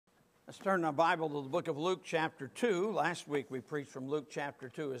Let's turn our Bible to the book of Luke chapter 2. Last week we preached from Luke chapter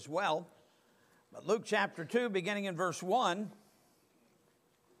 2 as well. But Luke chapter 2, beginning in verse 1.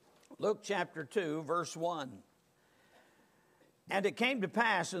 Luke chapter 2, verse 1. And it came to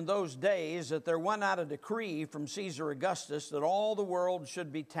pass in those days that there went out a decree from Caesar Augustus that all the world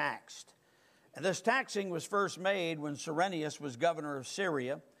should be taxed. And this taxing was first made when Cyrenius was governor of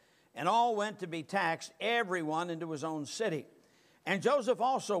Syria, and all went to be taxed, everyone into his own city. And Joseph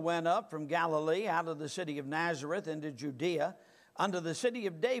also went up from Galilee out of the city of Nazareth into Judea, unto the city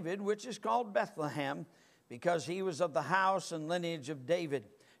of David, which is called Bethlehem, because he was of the house and lineage of David,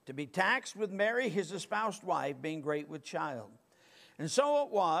 to be taxed with Mary his espoused wife, being great with child. And so it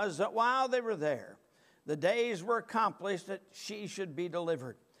was that while they were there, the days were accomplished that she should be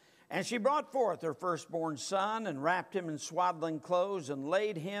delivered. And she brought forth her firstborn son, and wrapped him in swaddling clothes, and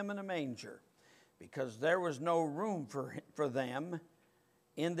laid him in a manger, because there was no room for them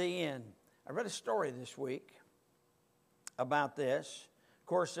in the inn. I read a story this week about this. Of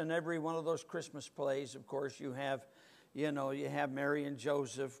course, in every one of those Christmas plays, of course, you have Mary and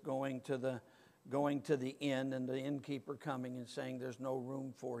Joseph going to the inn, and the innkeeper coming and saying there's no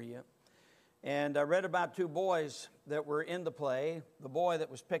room for you. And I read about two boys that were in the play. The boy that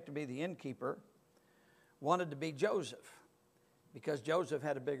was picked to be the innkeeper wanted to be Joseph, because Joseph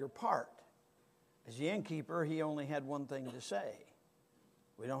had a bigger part. As the innkeeper, he only had one thing to say: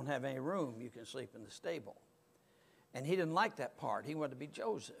 we don't have any room, you can sleep in the stable. And he didn't like that part. He wanted to be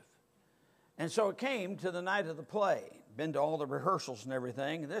Joseph. And so it came to the night of the play, been to all the rehearsals and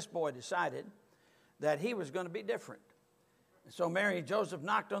everything, and this boy decided that he was going to be different. And so Mary and Joseph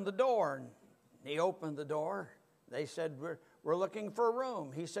knocked on the door, and he opened the door. They said, we're looking for a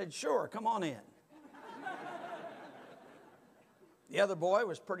room. He said, sure, come on in. The other boy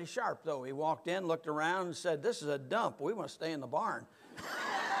was pretty sharp, though. He walked in, looked around, and said, this is a dump. We want to stay in the barn.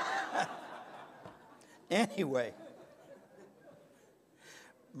 Anyway,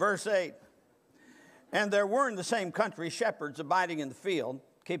 verse 8. And there were in the same country shepherds abiding in the field,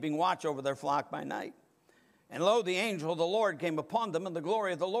 keeping watch over their flock by night. And lo, the angel of the Lord came upon them, and the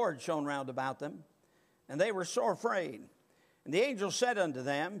glory of the Lord shone round about them. And they were sore afraid. And the angel said unto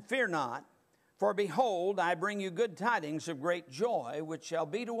them, fear not. For behold, I bring you good tidings of great joy, which shall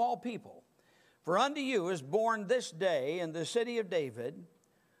be to all people. For unto you is born this day in the city of David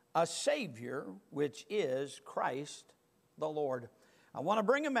a Savior, which is Christ the Lord. I want to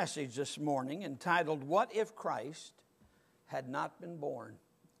bring a message this morning entitled, What If Christ Had Not Been Born?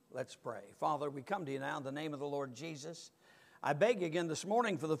 Let's pray. Father, we come to you now in the name of the Lord Jesus. I beg again this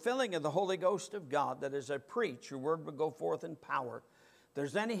morning for the filling of the Holy Ghost of God, that as I preach, your word would go forth in power. If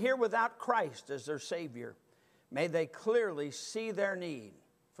there's any here without Christ as their Savior, may they clearly see their need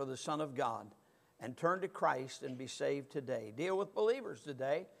for the Son of God and turn to Christ and be saved today. Deal with believers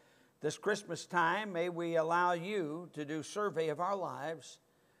today. This Christmas time, may we allow you to do survey of our lives,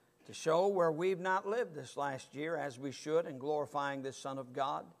 to show where we've not lived this last year as we should in glorifying this Son of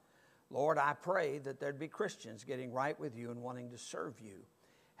God. Lord, I pray that there'd be Christians getting right with you and wanting to serve you.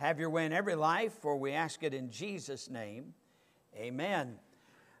 Have your way in every life, for we ask it in Jesus' name. Amen.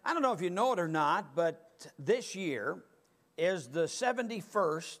 I don't know if you know it or not, but this year is the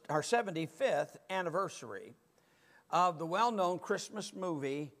 75th anniversary of the well-known Christmas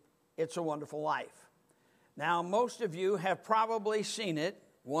movie, It's a Wonderful Life. Now, most of you have probably seen it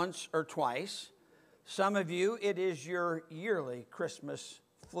once or twice. Some of you, it is your yearly Christmas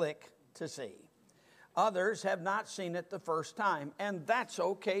flick to see. Others have not seen it the first time, and that's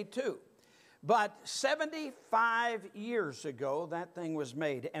okay too. But 75 years ago, that thing was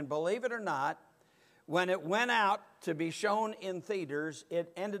made. And believe it or not, when it went out to be shown in theaters,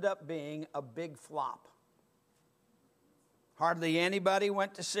 it ended up being a big flop. Hardly anybody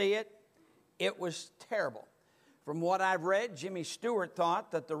went to see it. It was terrible. From what I've read, Jimmy Stewart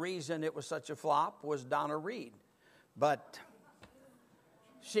thought that the reason it was such a flop was Donna Reed. But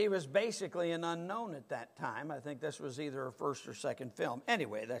she was basically an unknown at that time. I think this was either her first or second film.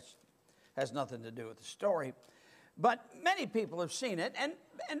 Anyway, that has nothing to do with the story. But many people have seen it, and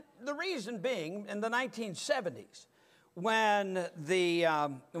the reason being, in the 1970s, when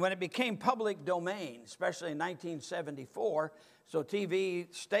it became public domain, especially in 1974, so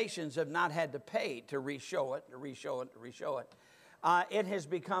TV stations have not had to pay to reshow it, it has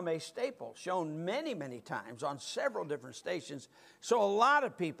become a staple, shown many, many times on several different stations. So a lot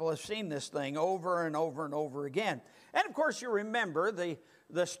of people have seen this thing over and over and over again. And of course, you remember the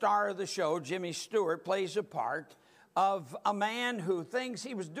star of the show, Jimmy Stewart, plays a part of a man who thinks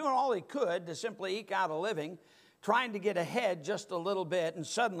he was doing all he could to simply eke out a living, trying to get ahead just a little bit, and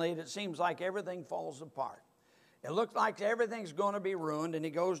suddenly it seems like everything falls apart. It looks like everything's going to be ruined, and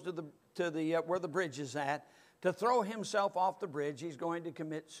he goes to the where the bridge is at to throw himself off the bridge. He's going to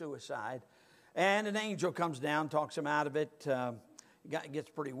commit suicide. And an angel comes down, talks him out of it. Gets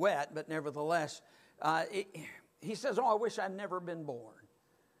pretty wet, but nevertheless, he says, oh, I wish I'd never been born.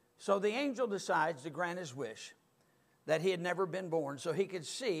 So the angel decides to grant his wish that he had never been born so he could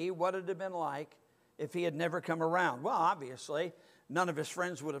see what it would have been like if he had never come around. Well, obviously, none of his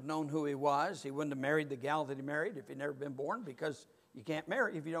friends would have known who he was. He wouldn't have married the gal that he married if he'd never been born, because you can't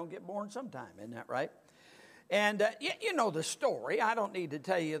marry if you don't get born sometime. Isn't that right? And you know the story. I don't need to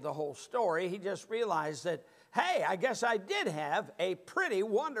tell you the whole story. He just realized that, hey, I guess I did have a pretty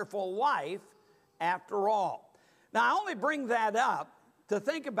wonderful life after all. Now, I only bring that up to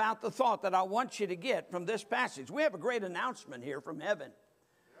think about the thought that I want you to get from this passage. We have a great announcement here from heaven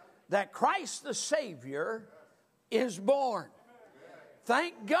that Christ the Savior is born.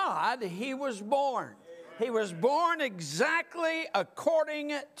 Thank God he was born. He was born exactly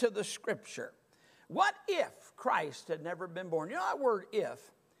according to the Scripture. What if Christ had never been born? You know, that word if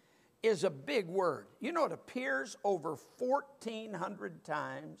is a big word. You know, it appears over 1,400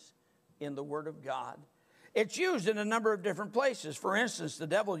 times in the Word of God. It's used in a number of different places. For instance, the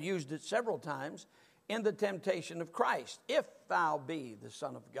devil used it several times in the temptation of Christ. If thou be the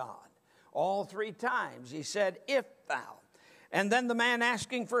Son of God. All 3 times he said, if thou. And then the man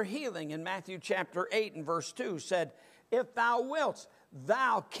asking for healing in Matthew chapter 8 and verse 2 said, if thou wilt,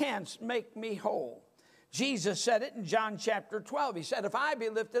 thou canst make me whole. Jesus said it in John chapter 12. He said, if I be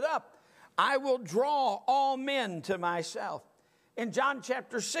lifted up, I will draw all men to myself. In John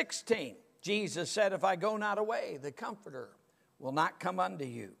chapter 16, Jesus said, if I go not away, the Comforter will not come unto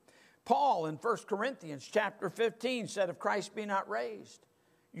you. Paul in 1 Corinthians chapter 15 said, if Christ be not raised,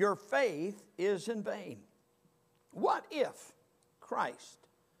 your faith is in vain. What if Christ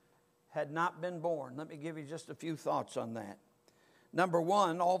had not been born? Let me give you just a few thoughts on that. Number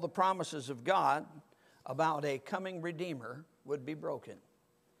one, all the promises of God about a coming Redeemer would be broken.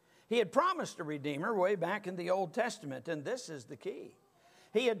 He had promised a Redeemer way back in the Old Testament, and this is the key.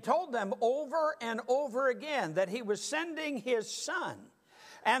 He had told them over and over again that he was sending his son,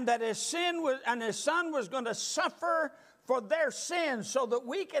 and that his son was going to suffer for their sins so that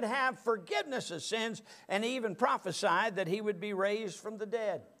we could have forgiveness of sins, and he even prophesied that he would be raised from the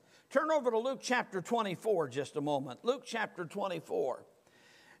dead. Turn over to Luke chapter 24 just a moment. Luke chapter 24.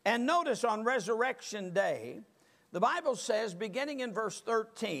 And notice on Resurrection Day, the Bible says, beginning in verse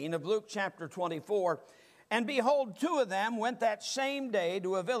 13 of Luke chapter 24, and behold, 2 of them went that same day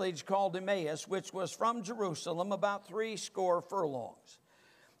to a village called Emmaus, which was from Jerusalem about 60 furlongs.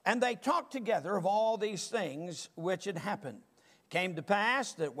 And they talked together of all these things which had happened. It came to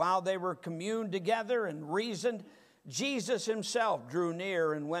pass that while they were communed together and reasoned, Jesus himself drew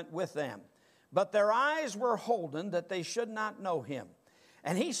near and went with them. But their eyes were holden that they should not know him.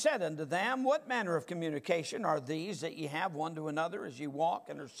 And he said unto them, what manner of communication are these that ye have one to another as ye walk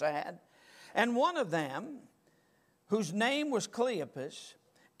and are sad? And one of them, whose name was Cleopas,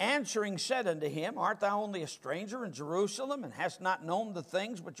 answering said unto him, art thou only a stranger in Jerusalem, and hast not known the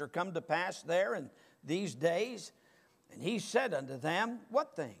things which are come to pass there in these days? And he said unto them,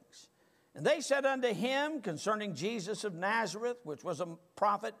 what things? And they said unto him, concerning Jesus of Nazareth, which was a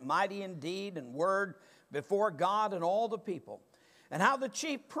prophet, mighty in deed and word before God and all the people, and how the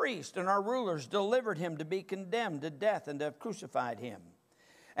chief priests and our rulers delivered him to be condemned to death and have crucified him.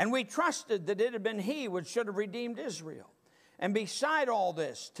 And we trusted that it had been he which should have redeemed Israel. And beside all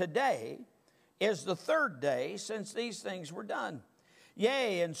this, today is the 3rd day since these things were done.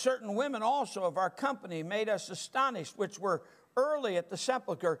 Yea, and certain women also of our company made us astonished, which were early at the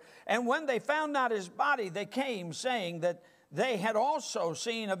sepulchre. And when they found not his body, they came, saying that they had also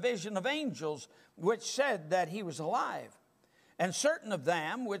seen a vision of angels, which said that he was alive. And certain of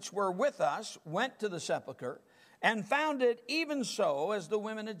them which were with us went to the sepulchre, and found it even so as the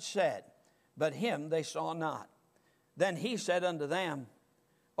women had said, but him they saw not. Then he said unto them,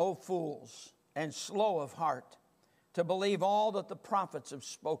 O fools, and slow of heart, to believe all that the prophets have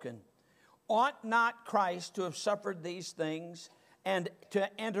spoken. Ought not Christ to have suffered these things, and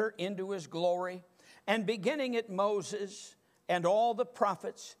to enter into his glory? And beginning at Moses and all the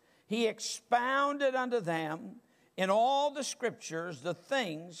prophets, he expounded unto them in all the scriptures the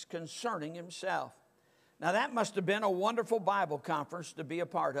things concerning himself. Now that must have been a wonderful Bible conference to be a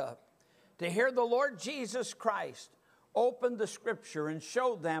part of. To hear the Lord Jesus Christ open the scripture and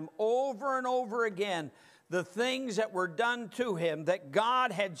show them over and over again the things that were done to him that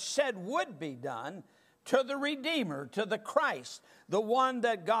God had said would be done to the Redeemer, to the Christ, the one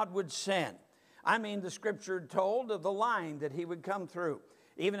that God would send. I mean, the scripture told of the line that he would come through.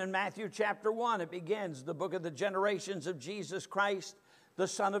 Even in Matthew chapter 1, it begins the book of the generations of Jesus Christ, the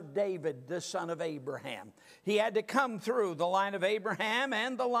son of David, the son of Abraham. He had to come through the line of Abraham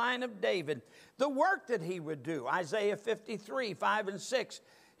and the line of David. The work that he would do, Isaiah 53, 5 and 6,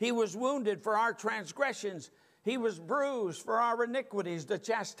 he was wounded for our transgressions. He was bruised for our iniquities. The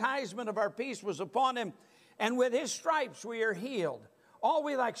chastisement of our peace was upon him, and with his stripes we are healed. All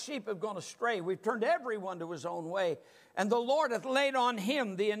we like sheep have gone astray. We've turned everyone to his own way. And the Lord hath laid on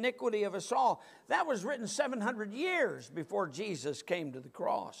him the iniquity of us all. That was written 700 years before Jesus came to the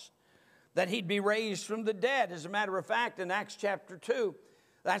cross. That he'd be raised from the dead. As a matter of fact, in Acts chapter 2,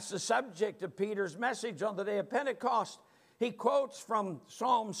 that's the subject of Peter's message on the day of Pentecost. He quotes from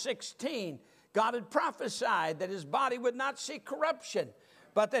Psalm 16. God had prophesied that his body would not see corruption,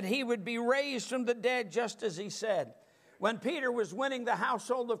 but that he would be raised from the dead just as he said. When Peter was winning the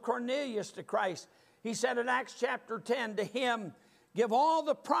household of Cornelius to Christ, he said in Acts chapter 10, to him give all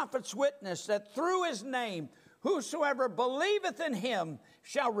the prophets witness that through his name whosoever believeth in him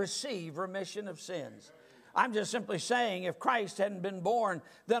shall receive remission of sins. I'm just simply saying if Christ hadn't been born,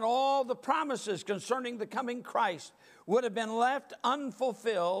 then all the promises concerning the coming Christ would have been left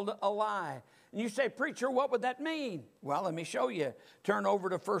unfulfilled, a lie. And you say, preacher, what would that mean? Well, let me show you. Turn over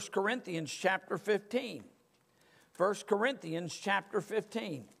to 1 Corinthians chapter 15. 1 Corinthians chapter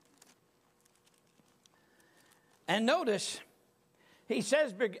 15. And notice, he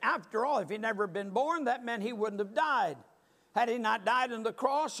says, after all, if he'd never been born, that meant he wouldn't have died. Had he not died on the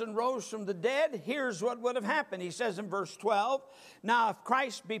cross and rose from the dead, here's what would have happened. He says in verse 12, now if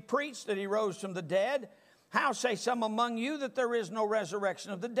Christ be preached that he rose from the dead, how say some among you that there is no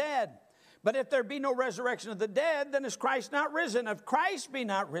resurrection of the dead? But if there be no resurrection of the dead, then is Christ not risen? If Christ be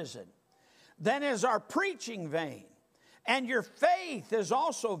not risen, then is our preaching vain, and your faith is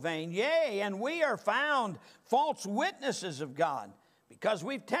also vain. Yea, and we are found false witnesses of God, because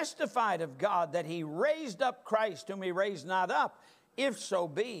we've testified of God that he raised up Christ, whom he raised not up, if so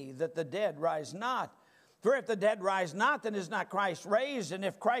be that the dead rise not. For if the dead rise not, then is not Christ raised. And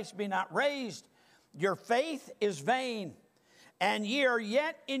if Christ be not raised, your faith is vain, and ye are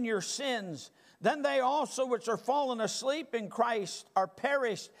yet in your sins. Then they also which are fallen asleep in Christ are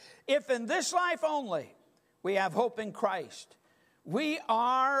perished. If in this life only we have hope in Christ, we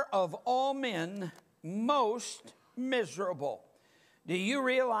are of all men most miserable. Do you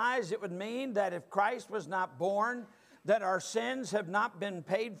realize it would mean that if Christ was not born, that our sins have not been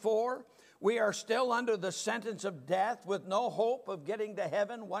paid for? We are still under the sentence of death with no hope of getting to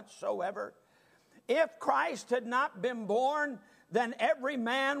heaven whatsoever. If Christ had not been born, then every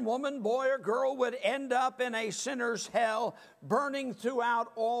man, woman, boy, or girl would end up in a sinner's hell, burning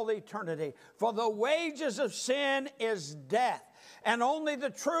throughout all eternity. For the wages of sin is death, and only the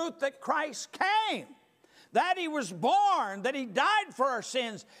truth that Christ came, that he was born, that he died for our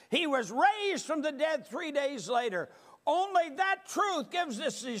sins, he was raised from the dead 3 days later. Only that truth gives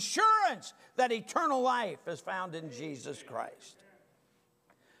us assurance that eternal life is found in Jesus Christ.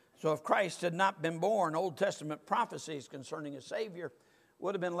 So if Christ had not been born, Old Testament prophecies concerning a Savior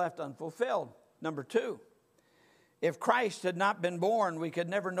would have been left unfulfilled. Number two, if Christ had not been born, we could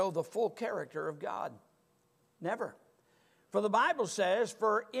never know the full character of God. Never. For the Bible says,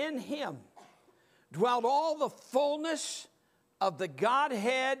 for in him dwelt all the fullness of the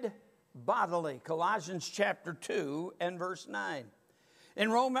Godhead bodily. Colossians chapter 2 and verse 9. In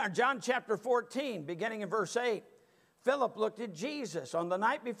John chapter 14, beginning in verse 8, Philip looked at Jesus on the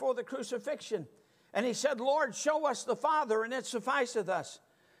night before the crucifixion, and he said, Lord, show us the Father, and it sufficeth us.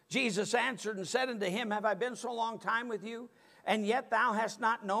 Jesus answered and said unto him, have I been so long time with you, and yet thou hast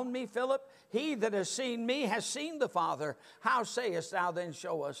not known me, Philip? He that has seen me has seen the Father. How sayest thou then,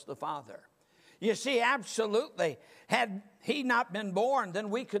 show us the Father? You see, absolutely, had he not been born, then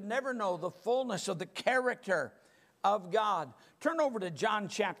we could never know the fullness of the character of God. Turn over to John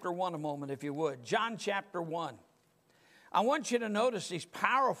chapter 1 a moment, if you would. John chapter 1. I want you to notice these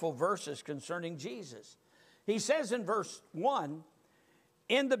powerful verses concerning Jesus. He says in verse 1,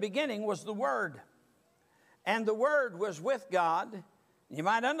 in the beginning was the Word, and the Word was with God. You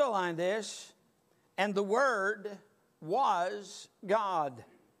might underline this, and the Word was God.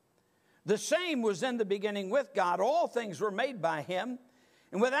 The same was in the beginning with God. All things were made by him,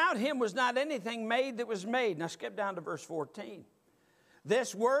 and without him was not anything made that was made. Now skip down to verse 14.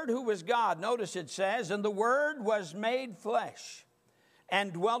 This Word who was God, notice it says, and the Word was made flesh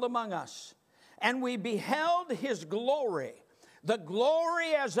and dwelt among us. And we beheld his glory, the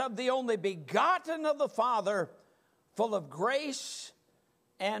glory as of the only begotten of the Father, full of grace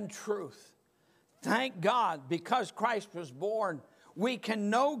and truth. Thank God, because Christ was born, we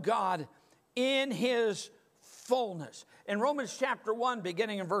can know God in his fullness. In Romans chapter 1,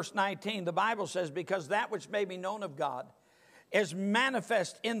 beginning in verse 19, the Bible says, because that which may be known of God is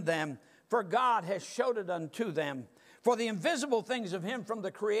manifest in them, for God has showed it unto them. For the invisible things of him from the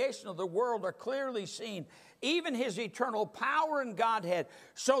creation of the world are clearly seen, even his eternal power and Godhead,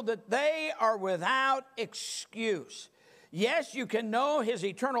 so that they are without excuse. Yes, you can know his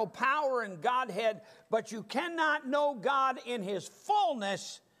eternal power and Godhead, but you cannot know God in his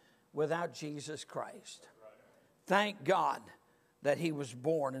fullness without Jesus Christ. Thank God that he was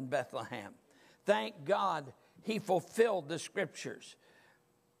born in Bethlehem. Thank God he fulfilled the scriptures.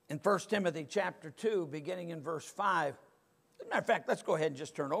 In 1 Timothy chapter 2, beginning in verse 5. As a matter of fact, let's go ahead and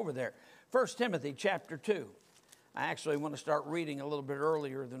just turn over there. 1 Timothy chapter 2. I actually want to start reading a little bit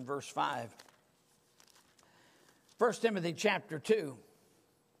earlier than verse 5. 1 Timothy chapter 2.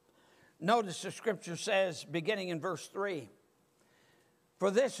 Notice the scripture says, beginning in verse 3, for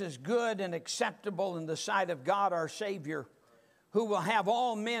this is good and acceptable in the sight of God our Savior, who will have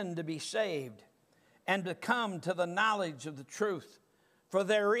all men to be saved and to come to the knowledge of the truth. For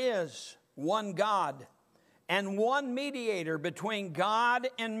there is one God and one mediator between God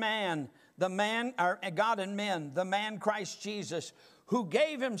and man, God and men, the man Christ Jesus, who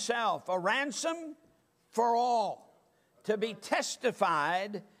gave himself a ransom for all, to be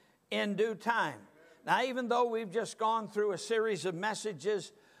testified in due time. Now, even though we've just gone through a series of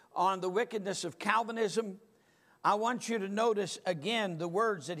messages on the wickedness of Calvinism, I want you to notice again the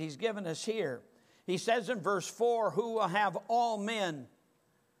words that he's given us here. He says in verse 4, who will have all men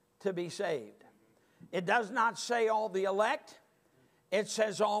to be saved. It does not say all the elect. It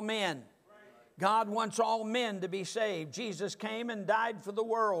says all men. God wants all men to be saved. Jesus came and died for the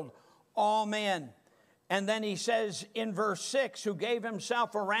world, all men. And then he says in verse 6, who gave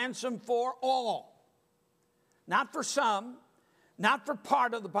himself a ransom for all. Not for some, not for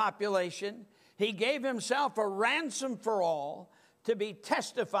part of the population. He gave himself a ransom for all to be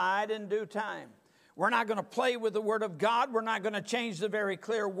testified in due time. We're not going to play with the word of God. We're not going to change the very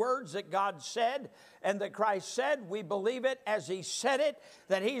clear words that God said and that Christ said. We believe it as he said it,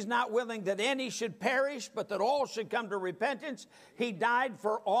 that he's not willing that any should perish, but that all should come to repentance. He died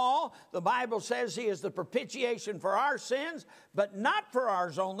for all. The Bible says he is the propitiation for our sins, but not for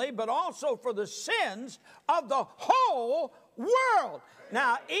ours only, but also for the sins of the whole world.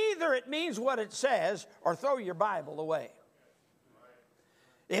 Now, either it means what it says or throw your Bible away.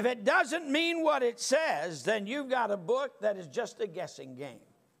 If it doesn't mean what it says, then you've got a book that is just a guessing game.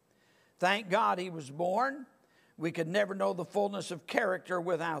 Thank God he was born. We could never know the fullness of character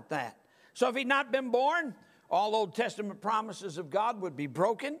without that. So if he'd not been born, all Old Testament promises of God would be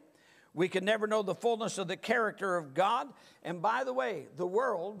broken. We could never know the fullness of the character of God. And by the way, the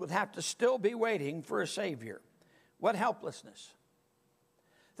world would have to still be waiting for a Savior. What helplessness.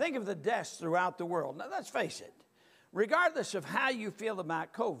 Think of the deaths throughout the world. Now, let's face it. Regardless of how you feel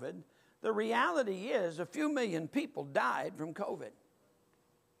about COVID, the reality is a few million people died from COVID.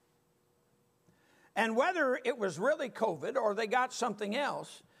 And whether it was really COVID or they got something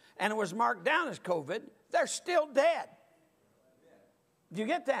else and it was marked down as COVID, they're still dead. Do you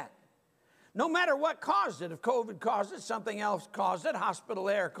get that? No matter what caused it, if COVID caused it, something else caused it, hospital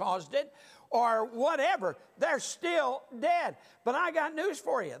air caused it, or whatever, they're still dead. But I got news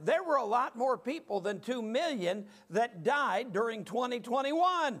for you. There were a lot more people than 2 million that died during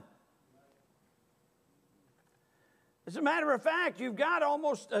 2021. As a matter of fact, you've got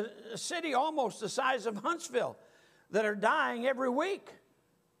almost a city almost the size of Huntsville that are dying every week.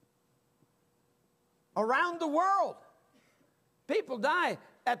 Around the world, people die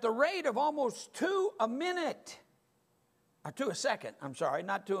at the rate of almost 2 a minute. Or 2 a second, I'm sorry,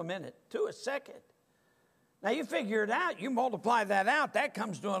 not 2 a minute, 2 a second. Now you figure it out, you multiply that out, that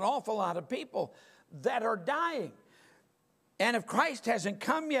comes to an awful lot of people that are dying. And if Christ hasn't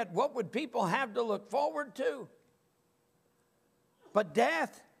come yet, what would people have to look forward to? But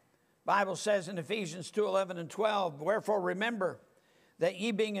death. Bible says in Ephesians 2:11 and 12, wherefore remember that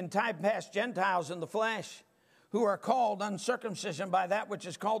ye being in time past Gentiles in the flesh, who are called uncircumcision by that which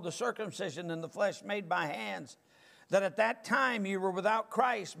is called the circumcision in the flesh made by hands, that at that time you were without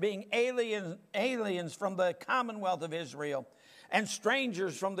Christ, being aliens from the commonwealth of Israel, and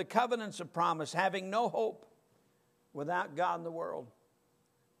strangers from the covenants of promise, having no hope, without God in the world.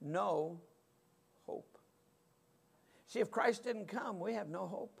 No hope. See, if Christ didn't come, we have no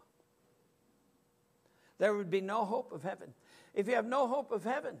hope. There would be no hope of heaven. If you have no hope of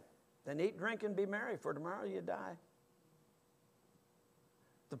heaven, then eat, drink, and be merry, for tomorrow you die.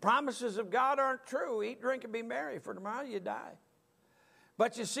 The promises of God aren't true. Eat, drink, and be merry, for tomorrow you die.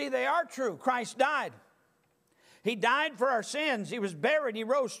 But you see, they are true. Christ died. He died for our sins. He was buried. He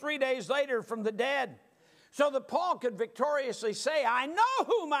rose 3 days later from the dead. so that Paul could victoriously say, I know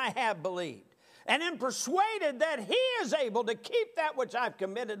whom I have believed, and am persuaded that he is able to keep that which I've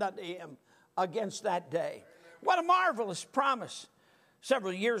committed unto him against that day. What a marvelous promise.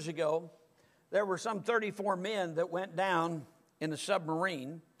 Several years ago, there were some 34 men that went down in a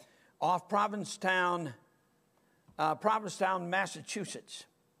submarine off Provincetown, Massachusetts.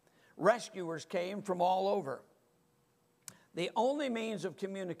 Rescuers came from all over. The only means of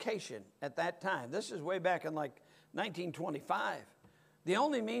communication at that time, this is way back in like 1925, the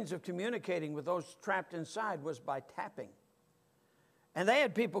only means of communicating with those trapped inside was by tapping. And they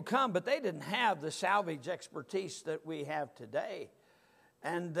had people come, but they didn't have the salvage expertise that we have today.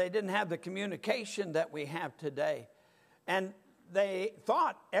 And they didn't have the communication that we have today. And they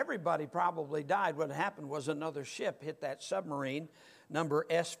thought everybody probably died. What happened was another ship hit that submarine, number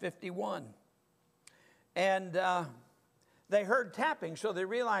S-51. And they heard tapping, so they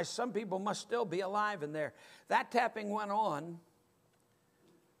realized some people must still be alive in there. That tapping went on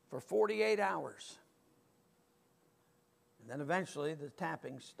for 48 hours. And then eventually the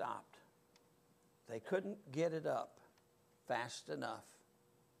tapping stopped. They couldn't get it up fast enough.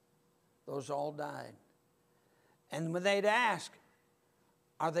 Those all died. And when they'd ask,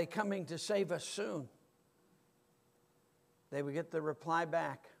 are they coming to save us soon? They would get the reply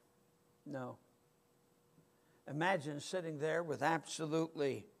back, no. Imagine sitting there with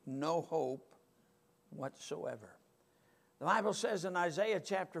absolutely no hope whatsoever. The Bible says in Isaiah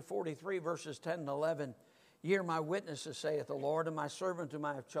chapter 43, verses 10 and 11, Ye are my witnesses, saith the Lord, and my servant whom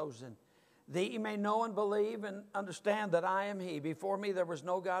I have chosen, that ye may know and believe and understand that I am he. Before me there was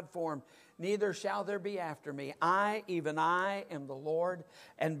no God formed, neither shall there be after me. I, even I, am the Lord,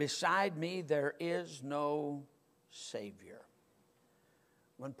 and beside me there is no Savior.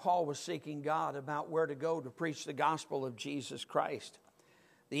 When Paul was seeking God about where to go to preach the gospel of Jesus Christ,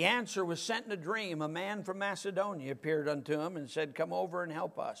 the answer was sent in a dream. A man from Macedonia appeared unto him and said, Come over and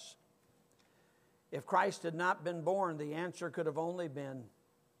help us. If Christ had not been born, the answer could have only been,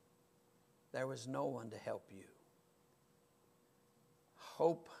 there was no one to help you.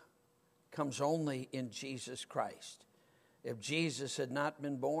 Hope comes only in Jesus Christ. If Jesus had not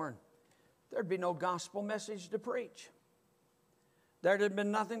been born, there'd be no gospel message to preach. There'd have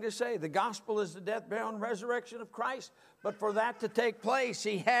been nothing to say. The gospel is the death, burial, and resurrection of Christ. But for that to take place,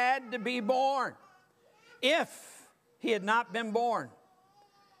 he had to be born. If he had not been born,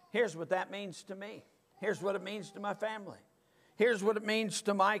 here's what that means to me. Here's what it means to my family. Here's what it means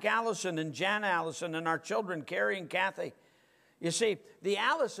to Mike Allison and Jan Allison and our children, Carrie and Kathy. You see, the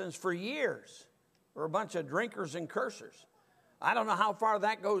Allisons for years were a bunch of drinkers and cursers. I don't know how far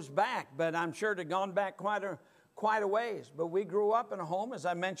that goes back, but I'm sure it had gone back quite a ways. But we grew up in a home, as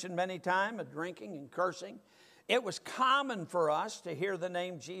I mentioned many times, of drinking and cursing. It was common for us to hear the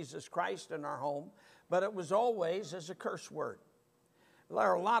name Jesus Christ in our home, but it was always as a curse word. There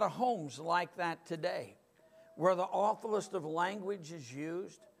are a lot of homes like that today, where the awfulest of language is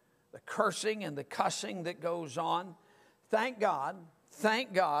used, the cursing and the cussing that goes on. Thank God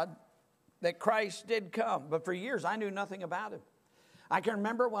that Christ did come. But for years, I knew nothing about him. I can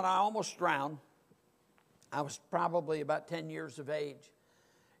remember when I almost drowned. I was probably about 10 years of age.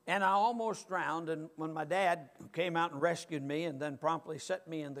 And I almost drowned. And when my dad came out and rescued me and then promptly set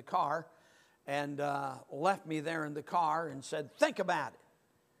me in the car and left me there in the car and said, think about it.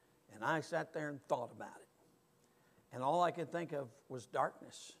 And I sat there and thought about it. And all I could think of was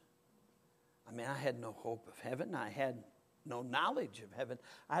darkness. I mean, I had no hope of heaven. I had no knowledge of heaven.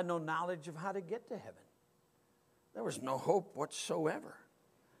 I had no knowledge of how to get to heaven. There was no hope whatsoever.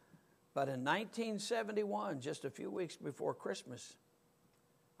 But in 1971, just a few weeks before Christmas,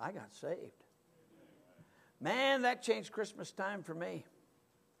 I got saved. Man, that changed Christmas time for me.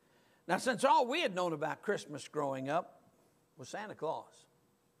 Now, since all we had known about Christmas growing up was Santa Claus,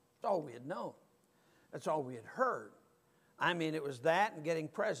 that's all we had known. That's all we had heard. I mean, it was that and getting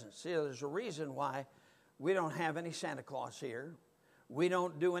presents. See, there's a reason why we don't have any Santa Claus here. We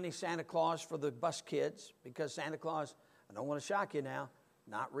don't do any Santa Claus for the bus kids because Santa Claus, I don't want to shock you now,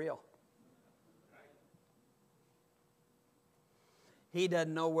 not real. He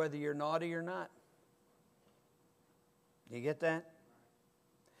doesn't know whether you're naughty or not. Do you get that?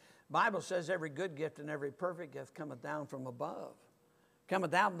 The Bible says every good gift and every perfect gift cometh down from above.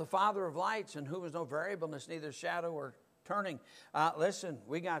 Cometh down from the Father of lights, in whom is no variableness, neither shadow or turning. Listen,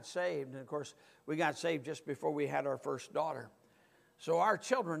 we got saved. And of course, we got saved just before we had our first daughter. So our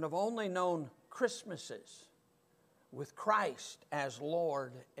children have only known Christmases with Christ as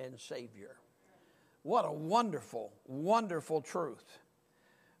Lord and Savior. What a wonderful, wonderful truth.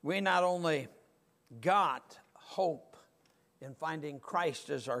 We not only got hope in finding Christ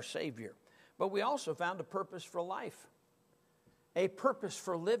as our Savior, but we also found a purpose for life, a purpose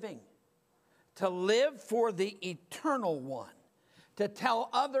for living, to live for the eternal one, to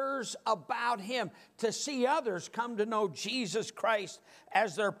tell others about him, to see others come to know Jesus Christ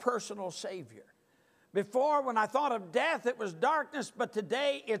as their personal Savior. Before, when I thought of death, it was darkness, but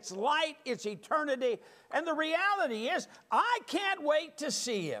today it's light, it's eternity. And the reality is, I can't wait to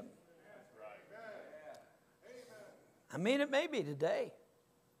see him. I mean, it may be today.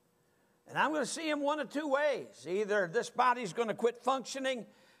 And I'm going to see him one of two ways. Either this body's going to quit functioning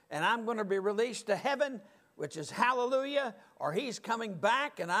and I'm going to be released to heaven, which is hallelujah, or he's coming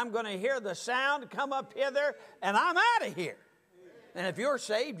back and I'm going to hear the sound come up hither and I'm out of here. And if you're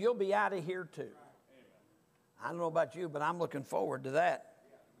saved, you'll be out of here too. I don't know about you, but I'm looking forward to that.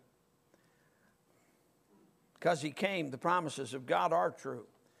 Because he came, the promises of God are true.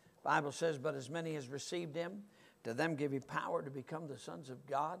 The Bible says, but as many as received him, to them give he power to become the sons of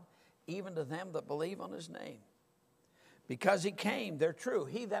God, even to them that believe on his name. Because he came, they're true.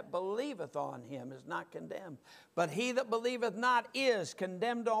 He that believeth on him is not condemned. But he that believeth not is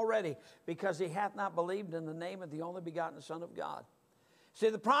condemned already, because he hath not believed in the name of the only begotten Son of God. See,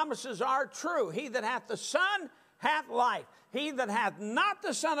 the promises are true. He that hath the Son hath life. He that hath not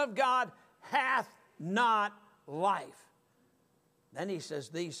the Son of God hath not life. Then he says,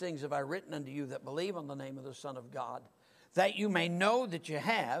 these things have I written unto you that believe on the name of the Son of God, that you may know that you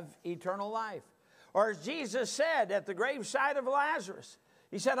have eternal life. Or as Jesus said at the graveside of Lazarus,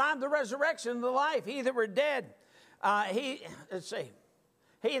 he said, I'm the resurrection and the life. He that were dead, he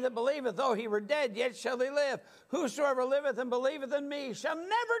that believeth, though he were dead, yet shall he live. Whosoever liveth and believeth in me shall never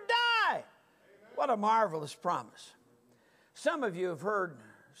die. Amen. What a marvelous promise. Some of you have heard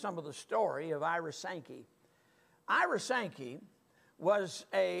some of the story of Ira Sankey. Ira Sankey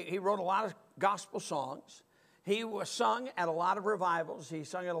he wrote a lot of gospel songs. He was sung at a lot of revivals. He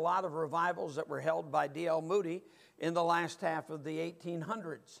sung at a lot of revivals that were held by D.L. Moody in the last half of the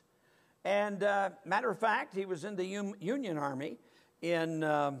 1800s. And matter of fact, he was in the Union Army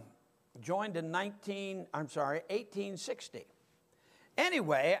joined in 1860.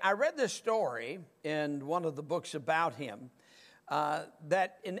 Anyway, I read this story in one of the books about him,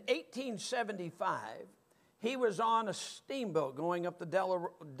 that in 1875, he was on a steamboat going up the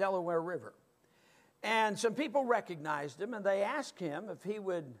Delaware River. And some people recognized him, and they asked him if he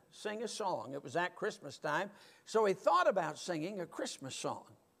would sing a song. It was at Christmas time, so he thought about singing a Christmas song.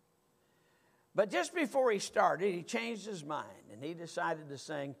 But just before he started, he changed his mind, and he decided to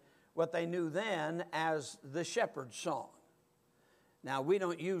sing what they knew then as the Shepherd's Song. Now, we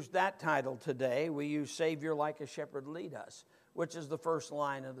don't use that title today. We use Savior Like a Shepherd Lead Us, which is the first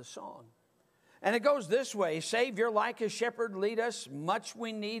line of the song. And it goes this way, Savior, like a shepherd lead us, much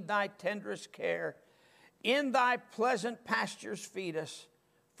we need thy tenderest care. In thy pleasant pastures feed us,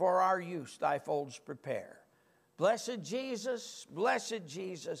 for our use thy folds prepare. Blessed Jesus,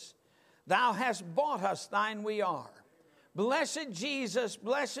 thou hast bought us, thine we are. Blessed Jesus,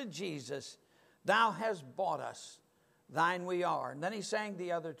 thou hast bought us, thine we are. And then he sang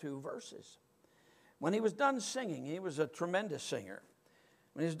the other two verses. When he was done singing, he was a tremendous singer.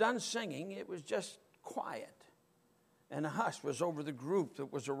 When he was done singing, it was just quiet. And a hush was over the group that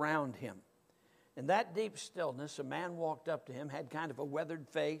was around him. In that deep stillness, a man walked up to him, had kind of a weathered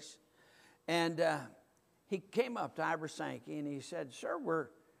face. And he came up to Ira Sankey and he said, Sir,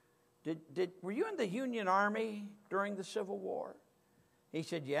 were you in the Union Army during the Civil War? He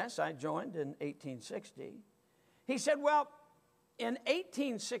said, yes, I joined in 1860. He said, well, in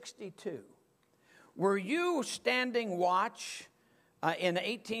 1862, were you standing watch in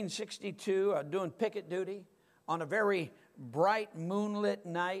 1862 doing picket duty on a very bright moonlit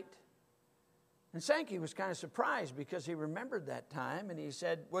night? And Sankey was kind of surprised because he remembered that time, and he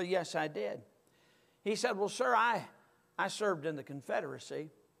said, well, yes, I did. He said, well, sir, I served in the Confederacy.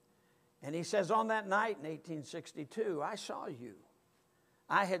 And he says, on that night in 1862, I saw you.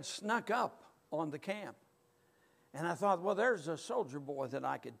 I had snuck up on the camp. And I thought, well, there's a soldier boy that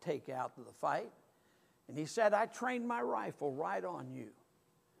I could take out to the fight. And he said, I trained my rifle right on you.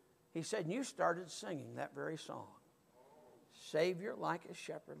 He said, and you started singing that very song. Savior, like a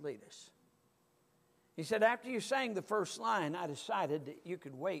shepherd, lead us. He said, after you sang the first line, I decided that you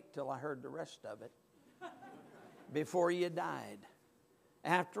could wait till I heard the rest of it before you died.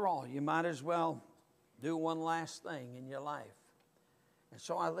 After all, you might as well do one last thing in your life. And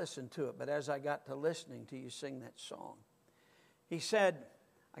so I listened to it, but as I got to listening to you sing that song, he said,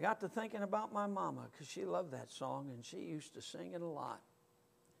 I got to thinking about my mama because she loved that song and she used to sing it a lot.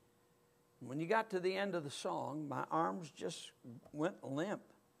 And when you got to the end of the song, my arms just went limp.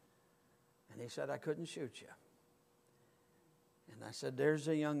 And he said, I couldn't shoot you. And I said, there's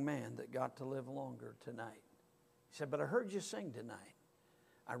a young man that got to live longer tonight. He said, but I heard you sing tonight.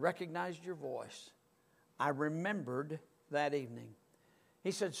 I recognized your voice. I remembered that evening.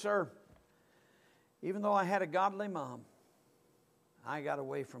 He said, sir, even though I had a godly mom, I got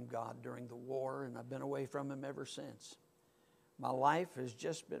away from God during the war, and I've been away from Him ever since. My life has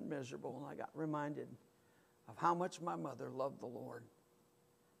just been miserable, and I got reminded of how much my mother loved the Lord.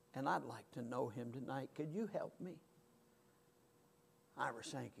 And I'd like to know Him tonight. Could you help me? Ira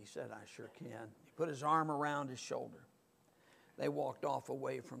Sankey said, I sure can. He put his arm around his shoulder. They walked off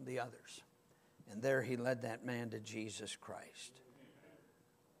away from the others. And there he led that man to Jesus Christ.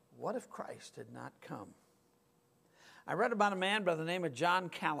 What if Christ had not come? I read about a man by the name of John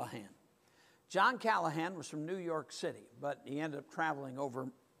Callahan. John Callahan was from New York City, but he ended up traveling over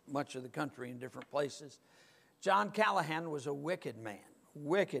much of the country in different places. John Callahan was a wicked man.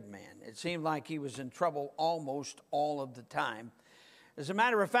 Wicked man. It seemed like he was in trouble almost all of the time. As a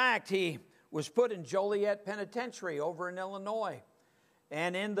matter of fact, he was put in Joliet Penitentiary over in Illinois.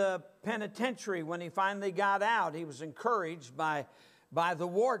 And in the penitentiary, when he finally got out, he was encouraged by the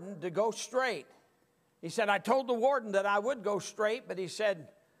warden to go straight. He said, I told the warden that I would go straight, but he said,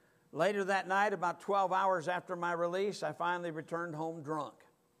 later that night, about 12 hours after my release, I finally returned home drunk.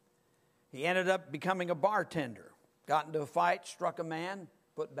 He ended up becoming a bartender, got into a fight, struck a man,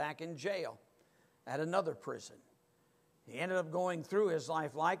 put back in jail at another prison. He ended up going through his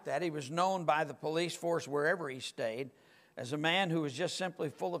life like that. He was known by the police force wherever he stayed as a man who was just simply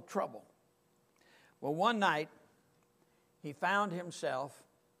full of trouble. Well, one night, he found himself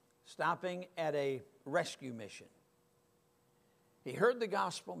stopping at a rescue mission. He heard the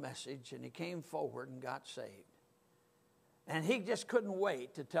gospel message and he came forward and got saved. And he just couldn't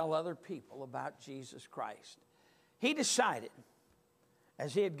wait to tell other people about Jesus Christ. He decided,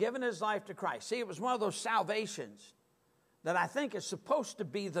 as he had given his life to Christ, see, it was one of those salvations that I think is supposed to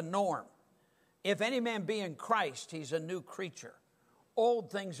be the norm. If any man be in Christ, he's a new creature.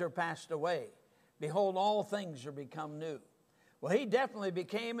 Old things are passed away. Behold, all things are become new. Well, he definitely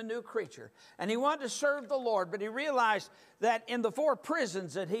became a new creature. And he wanted to serve the Lord, but he realized that in the 4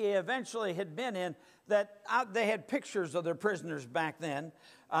 prisons that he eventually had been in, that they had pictures of their prisoners back then,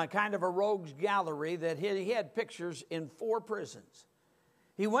 kind of a rogues gallery, that he had pictures in 4 prisons.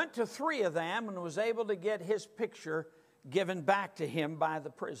 He went to 3 of them and was able to get his picture given back to him by the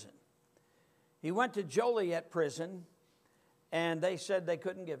prison. He went to Joliet prison, and they said they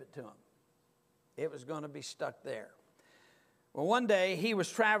couldn't give it to him. It was going to be stuck there. Well, one day he was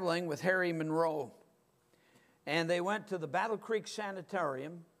traveling with Harry Monroe, and they went to the Battle Creek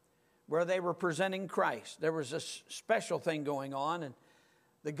Sanitarium where they were presenting Christ. There was a special thing going on, and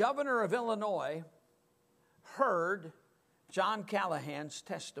the governor of Illinois heard John Callahan's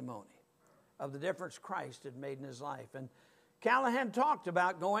testimony of the difference Christ had made in his life. And Callahan talked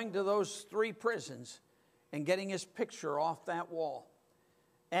about going to those 3 prisons and getting his picture off that wall.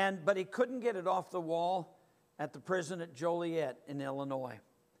 But he couldn't get it off the wall at the prison at Joliet in Illinois.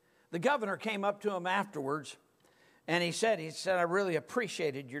 The governor came up to him afterwards, and he said, I really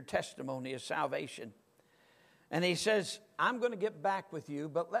appreciated your testimony of salvation. And he says, I'm going to get back with you,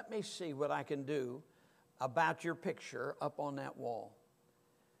 but let me see what I can do about your picture up on that wall.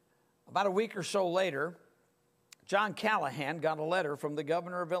 About a week or so later, John Callahan got a letter from the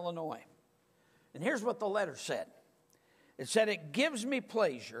governor of Illinois. And here's what the letter said. It said, it gives me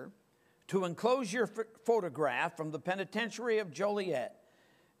pleasure to enclose your photograph from the penitentiary of Joliet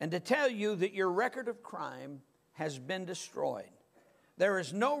and to tell you that your record of crime has been destroyed. There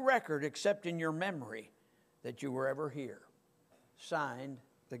is no record except in your memory that you were ever here. Signed,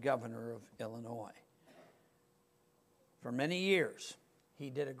 the governor of Illinois. For many years, he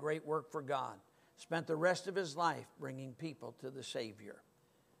did a great work for God. Spent the rest of his life bringing people to the Savior.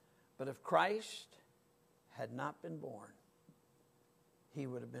 But if Christ had not been born, he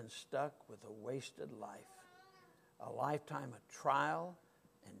would have been stuck with a wasted life. A lifetime of trial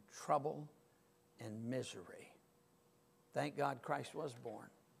and trouble and misery. Thank God Christ was born.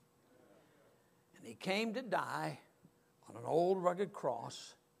 And he came to die on an old rugged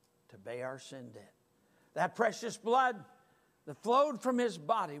cross to pay our sin debt. That precious blood that flowed from his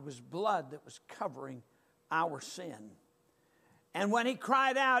body was blood that was covering our sin. And when he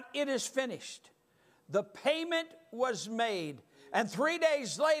cried out, it is finished, the payment was made. And 3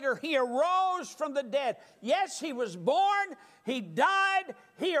 days later, he arose from the dead. Yes, he was born, he died,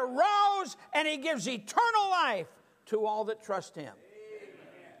 he arose, and he gives eternal life to all that trust him.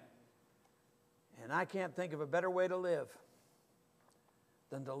 Amen. And I can't think of a better way to live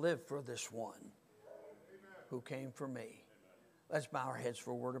than to live for this one who came for me. Let's bow our heads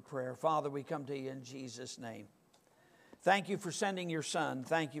for a word of prayer. Father, we come to you in Jesus' name. Thank you for sending your Son.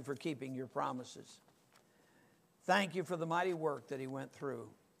 Thank you for keeping your promises. Thank you for the mighty work that he went through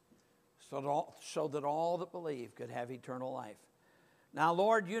so that all that believe could have eternal life. Now,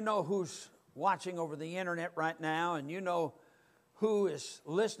 Lord, you know who's watching over the internet right now, and you know who is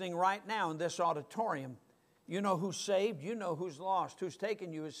listening right now in this auditorium. You know who's saved. You know who's lost, who's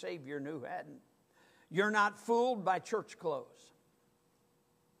taken you as Savior and who hadn't. You're not fooled by church clothes.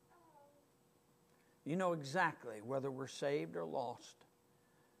 You know exactly whether we're saved or lost.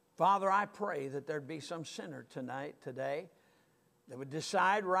 Father, I pray that there'd be some sinner today, that would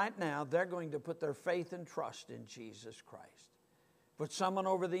decide right now they're going to put their faith and trust in Jesus Christ. Put someone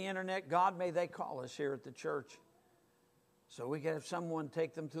over the internet, God, may they call us here at the church so we can have someone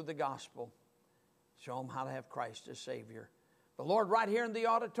take them through the gospel, show them how to have Christ as Savior. The Lord, right here in the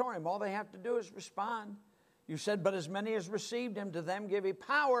auditorium, all they have to do is respond. You said, but as many as received him, to them give he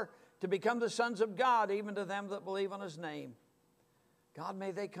power to become the sons of God, even to them that believe on his name. God,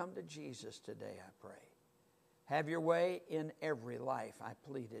 may they come to Jesus today, I pray. Have your way in every life, I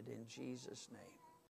plead it in Jesus' name.